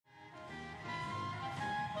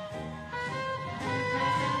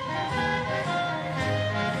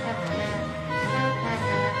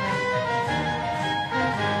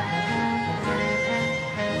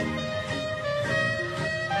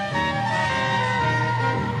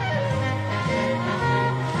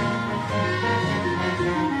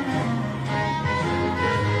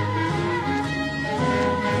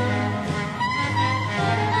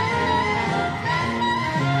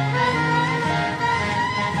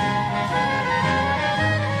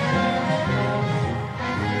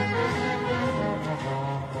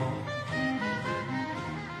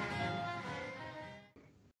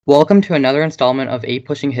Welcome to another installment of 8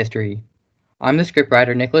 Pushing History. I'm the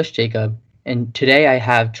scriptwriter Nicholas Jacob, and today I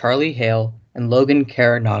have Charlie Hale and Logan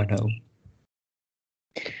Carinado.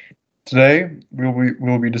 Today,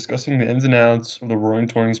 we'll be discussing the ins and outs of the Roaring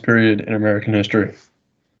Twenties period in American history.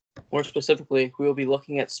 More specifically, we will be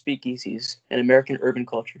looking at speakeasies in American urban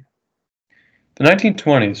culture. The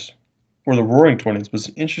 1920s, or the Roaring Twenties, was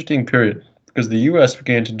an interesting period because the U.S.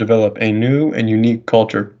 began to develop a new and unique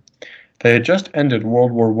culture. They had just ended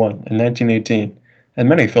World War I in 1918, and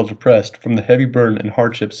many felt depressed from the heavy burden and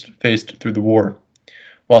hardships faced through the war,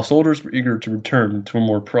 while soldiers were eager to return to a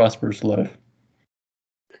more prosperous life.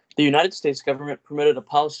 The United States government promoted a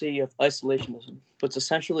policy of isolationism, which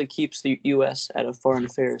essentially keeps the U.S. out of foreign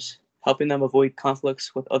affairs, helping them avoid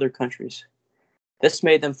conflicts with other countries. This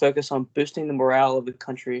made them focus on boosting the morale of the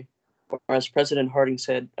country, or as President Harding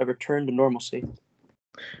said, a return to normalcy.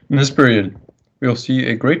 In this period, we will see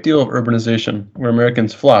a great deal of urbanization where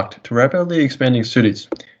Americans flocked to rapidly expanding cities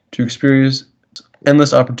to experience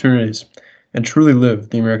endless opportunities and truly live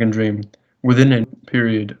the American dream within a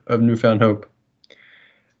period of newfound hope.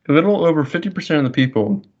 A little over 50% of the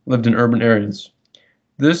people lived in urban areas.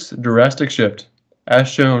 This drastic shift, as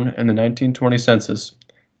shown in the 1920 census,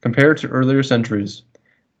 compared to earlier centuries,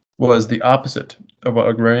 was the opposite of what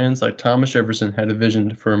agrarians like Thomas Jefferson had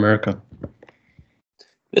envisioned for America.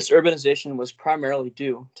 This urbanization was primarily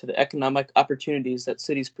due to the economic opportunities that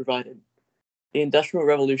cities provided. The Industrial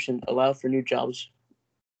Revolution allowed for new jobs.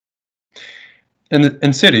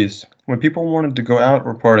 In cities, when people wanted to go out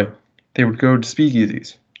or party, they would go to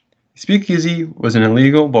speakeasies. Speakeasy was an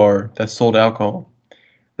illegal bar that sold alcohol.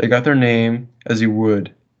 They got their name as you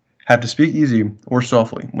would have to speak easy or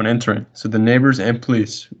softly when entering, so the neighbors and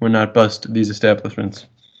police would not bust these establishments.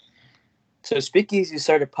 So speakeasies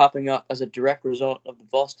started popping up as a direct result of the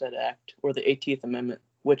Volstead Act, or the 18th Amendment,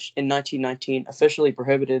 which in 1919 officially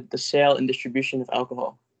prohibited the sale and distribution of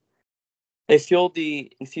alcohol. They fueled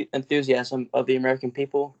the enthusiasm of the American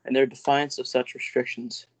people and their defiance of such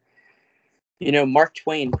restrictions. Mark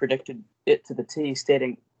Twain predicted it to the T,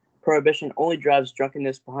 stating, "Prohibition only drives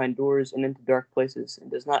drunkenness behind doors and into dark places, and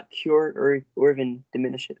does not cure or even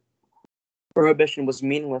diminish it." Prohibition was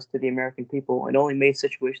meaningless to the American people and only made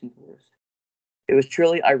situations worse. It was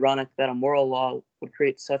truly ironic that a moral law would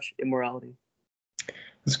create such immorality.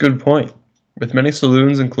 That's a good point. With many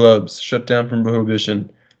saloons and clubs shut down from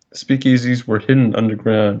prohibition, speakeasies were hidden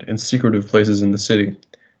underground in secretive places in the city.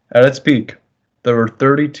 At its peak, there were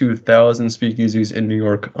 32,000 speakeasies in New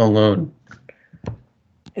York alone.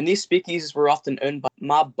 And these speakeasies were often owned by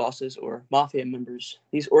mob bosses or mafia members.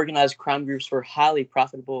 These organized crime groups were highly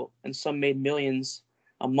profitable, and some made millions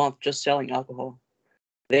a month just selling alcohol.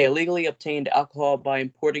 They illegally obtained alcohol by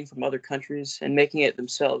importing from other countries and making it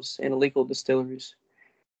themselves in illegal distilleries.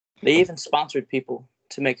 They even sponsored people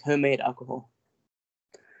to make homemade alcohol,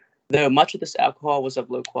 though much of this alcohol was of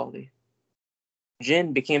low quality.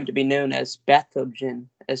 Gin became to be known as bathtub gin,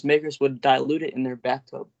 as makers would dilute it in their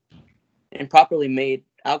bathtub. Improperly made,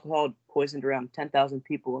 alcohol poisoned around 10,000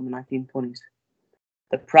 people in the 1920s.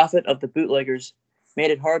 The profit of the bootleggers made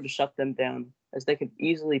it hard to shut them down, as they could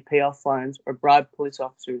easily pay off fines or bribe police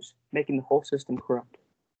officers, making the whole system corrupt.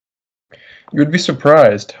 You would be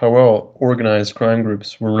surprised how well organized crime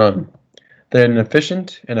groups were run. They had an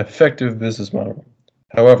efficient and effective business model.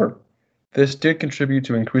 However, this did contribute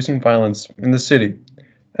to increasing violence in the city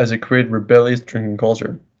as it created rebellious drinking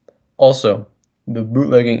culture. Also, the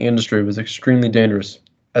bootlegging industry was extremely dangerous,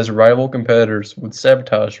 as rival competitors would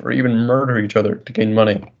sabotage or even murder each other to gain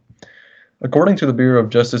money. According to the Bureau of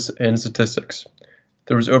Justice and Statistics,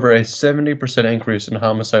 there was over a 70% increase in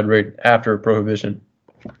homicide rate after Prohibition.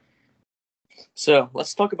 So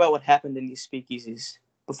let's talk about what happened in these speakeasies.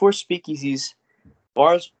 Before speakeasies,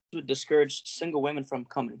 bars would discourage single women from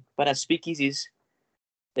coming, but as speakeasies,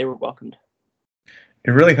 they were welcomed. It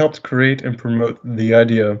really helped create and promote the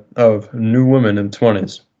idea of new women in the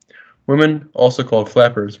 20s. Women, also called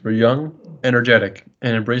flappers, were young, energetic,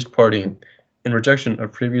 and embraced partying in rejection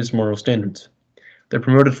of previous moral standards. They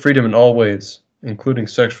promoted freedom in all ways, including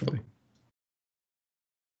sexually.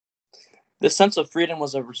 This sense of freedom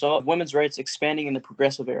was a result of women's rights expanding in the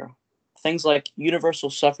Progressive Era. Things like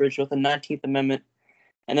universal suffrage with the 19th Amendment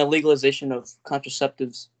and the legalization of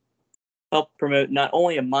contraceptives helped promote not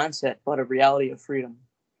only a mindset, but a reality of freedom.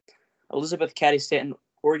 Elizabeth Cady Stanton,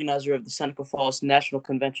 organizer of the Seneca Falls National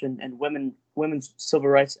Convention and women's civil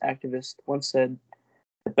rights activist, once said,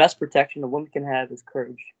 "The best protection a woman can have is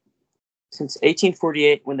courage." Since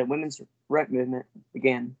 1848, when the women's right movement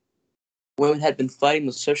began, women had been fighting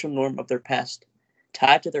the social norm of their past,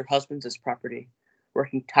 tied to their husbands as property,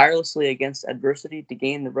 working tirelessly against adversity to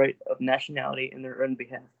gain the right of nationality in their own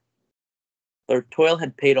behalf. Their toil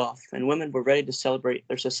had paid off, and women were ready to celebrate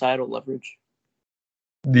their societal leverage.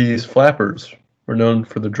 These flappers were known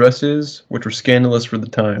for their dresses, which were scandalous for the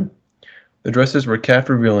time. The dresses were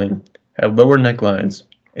calf-revealing, had lower necklines,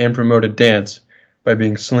 and promoted dance by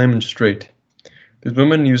being slim and straight. These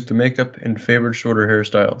women used the makeup and favored shorter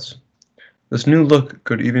hairstyles. This new look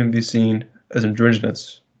could even be seen as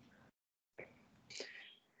androgynous.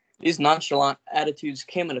 These nonchalant attitudes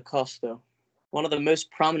came at a cost, though. One of the most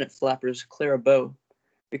prominent flappers, Clara Bow,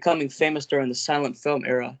 becoming famous during the silent film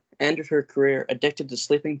era, ended her career addicted to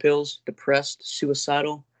sleeping pills, depressed,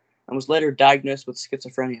 suicidal, and was later diagnosed with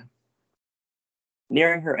schizophrenia.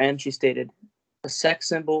 Nearing her end, she stated, "A sex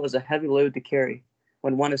symbol is a heavy load to carry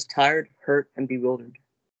when one is tired, hurt, and bewildered,"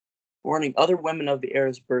 warning other women of the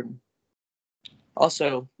era's burden.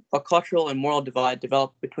 Also, a cultural and moral divide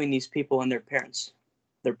developed between these people and their parents.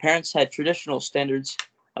 Their parents had traditional standards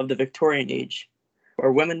of the Victorian age, where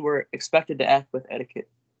women were expected to act with etiquette.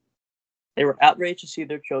 They were outraged to see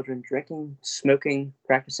their children drinking, smoking,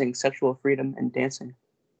 practicing sexual freedom, and dancing.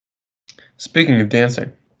 Speaking of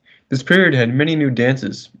dancing, this period had many new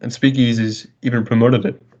dances, and speakeasies even promoted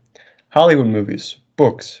it. Hollywood movies,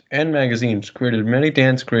 books, and magazines created many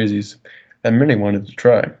dance crazies that many wanted to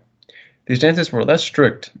try. These dances were less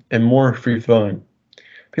strict and more free-flowing.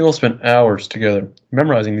 People spent hours together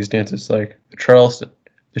memorizing these dances like the Charleston,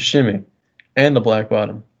 the Shimmy, and the Black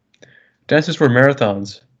Bottom. Dances were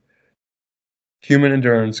marathons, human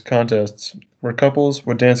endurance contests, where couples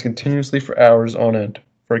would dance continuously for hours on end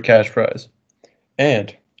for a cash prize.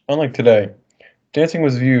 And, unlike today, dancing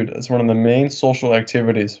was viewed as one of the main social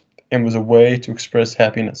activities and was a way to express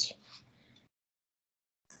happiness.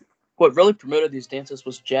 What really promoted these dances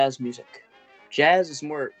was jazz music. Jazz is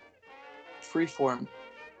more freeform,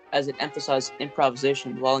 as it emphasized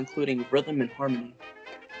improvisation while including rhythm and harmony.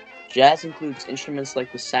 Jazz includes instruments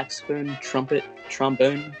like the saxophone, trumpet,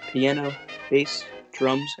 trombone, piano, bass,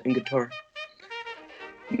 drums, and guitar.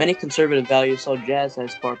 Many conservative values saw jazz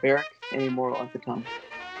as barbaric and immoral at the time.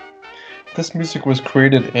 This music was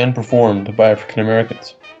created and performed by African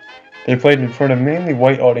Americans. They played in front of mainly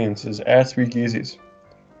white audiences at speakeasies.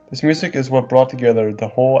 This music is what brought together the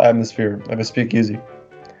whole atmosphere of a speakeasy.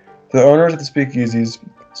 The owners of the speakeasies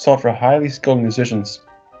sought for highly skilled musicians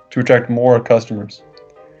to attract more customers.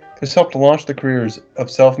 This helped launch the careers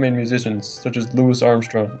of self-made musicians such as Louis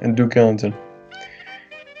Armstrong and Duke Ellington.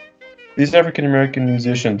 These African American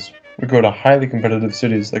musicians would go to highly competitive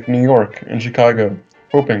cities like New York and Chicago,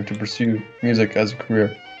 hoping to pursue music as a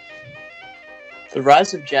career. The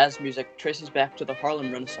rise of jazz music traces back to the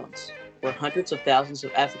Harlem Renaissance, where hundreds of thousands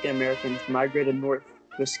of African Americans migrated north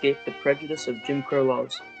to escape the prejudice of Jim Crow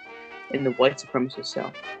laws in the white supremacist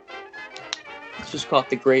South. This was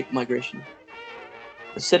called the Great Migration.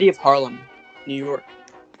 The city of Harlem, New York,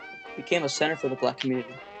 became a center for the black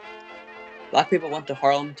community. Black people went to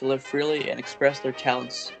Harlem to live freely and express their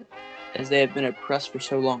talents, as they had been oppressed for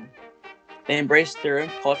so long. They embraced their own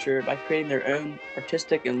culture by creating their own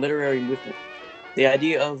artistic and literary movement. The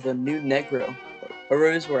idea of the new Negro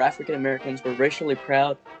arose where African Americans were racially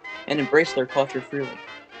proud and embraced their culture freely.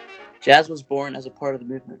 Jazz was born as a part of the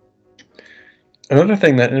movement. Another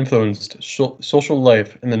thing that influenced social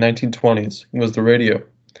life in the 1920s was the radio.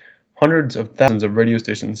 Hundreds of thousands of radio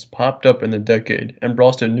stations popped up in the decade and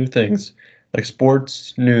brought in new things like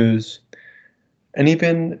sports, news, and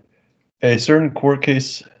even a certain court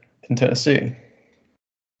case in Tennessee.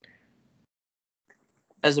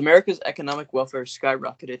 As America's economic welfare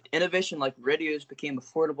skyrocketed, innovation like radios became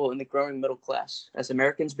affordable in the growing middle class, as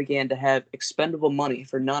Americans began to have expendable money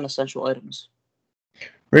for non-essential items.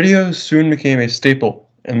 Radios soon became a staple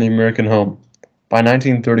in the American home. By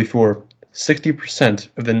 1934, 60%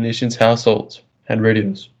 of the nation's households had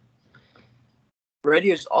radios.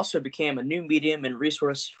 Radios also became a new medium and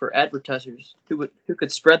resource for advertisers who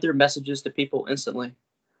could spread their messages to people instantly,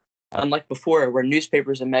 unlike before where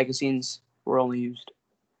newspapers and magazines were only used.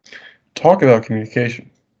 Talk about communication.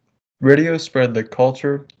 Radio spread the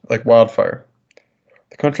culture like wildfire.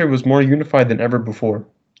 The country was more unified than ever before.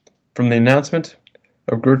 From the announcement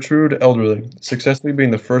of Gertrude Elderly successfully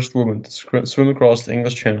being the first woman to swim across the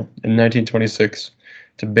English Channel in 1926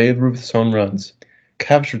 to Babe Ruth's home runs,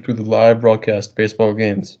 captured through the live broadcast baseball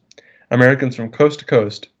games, Americans from coast to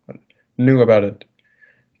coast knew about it.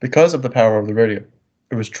 Because of the power of the radio,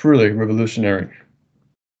 it was truly revolutionary.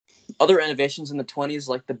 Other innovations in the 20s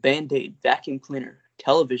like the Band-Aid vacuum cleaner,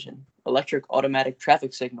 television, electric automatic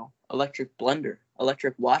traffic signal, electric blender,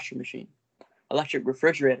 electric washing machine, electric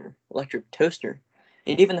refrigerator, electric toaster,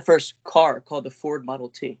 and even the first car called the Ford Model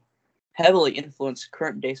T, heavily influenced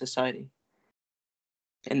current-day society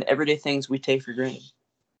and the everyday things we take for granted.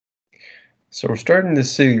 So we're starting to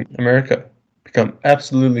see America become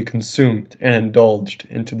absolutely consumed and indulged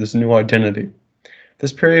into this new identity.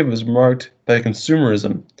 This period was marked by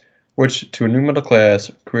consumerism, which to a new middle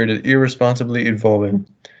class created irresponsibly evolving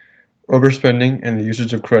overspending and the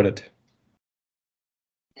usage of credit.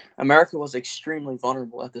 America was extremely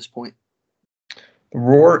vulnerable at this point. The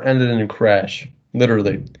roar ended in a crash,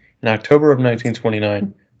 literally. In October of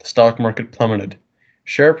 1929, the stock market plummeted.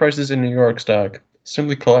 Share prices in New York stock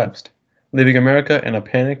simply collapsed, leaving America in a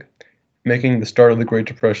panic, making the start of the Great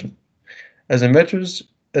Depression. As investors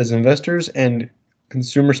and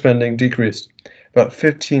consumer spending decreased, about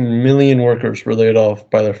 15 million workers were laid off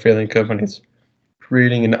by their failing companies,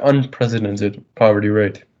 creating an unprecedented poverty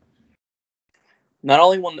rate. Not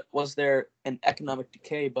only was there an economic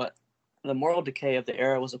decay, but the moral decay of the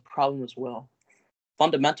era was a problem as well.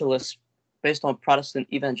 Fundamentalists, based on Protestant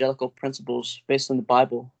evangelical principles based on the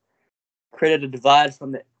Bible, created a divide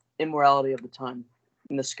from the immorality of the time.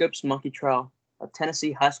 In the Scopes monkey trial, a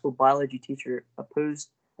Tennessee high school biology teacher opposed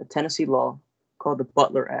a Tennessee law called the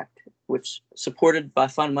Butler Act, which, supported by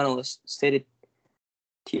fundamentalists, stated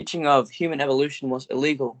teaching of human evolution was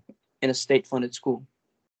illegal in a state-funded school.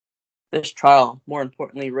 This trial, more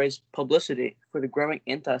importantly, raised publicity for the growing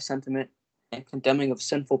anti-sentiment and condemning of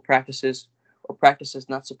sinful practices or practices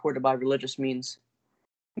not supported by religious means,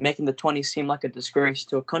 making the 20s seem like a disgrace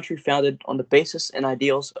to a country founded on the basis and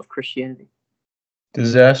ideals of Christianity.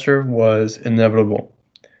 Disaster was inevitable.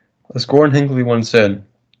 As Gordon Hinckley once said,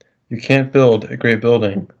 you can't build a great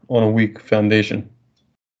building on a weak foundation.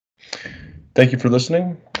 Thank you for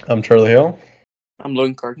listening. I'm Charlie Hale. I'm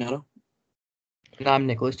Logan Cargnetto. And I'm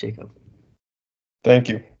Nicholas Jacob. Thank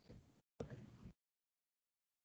you.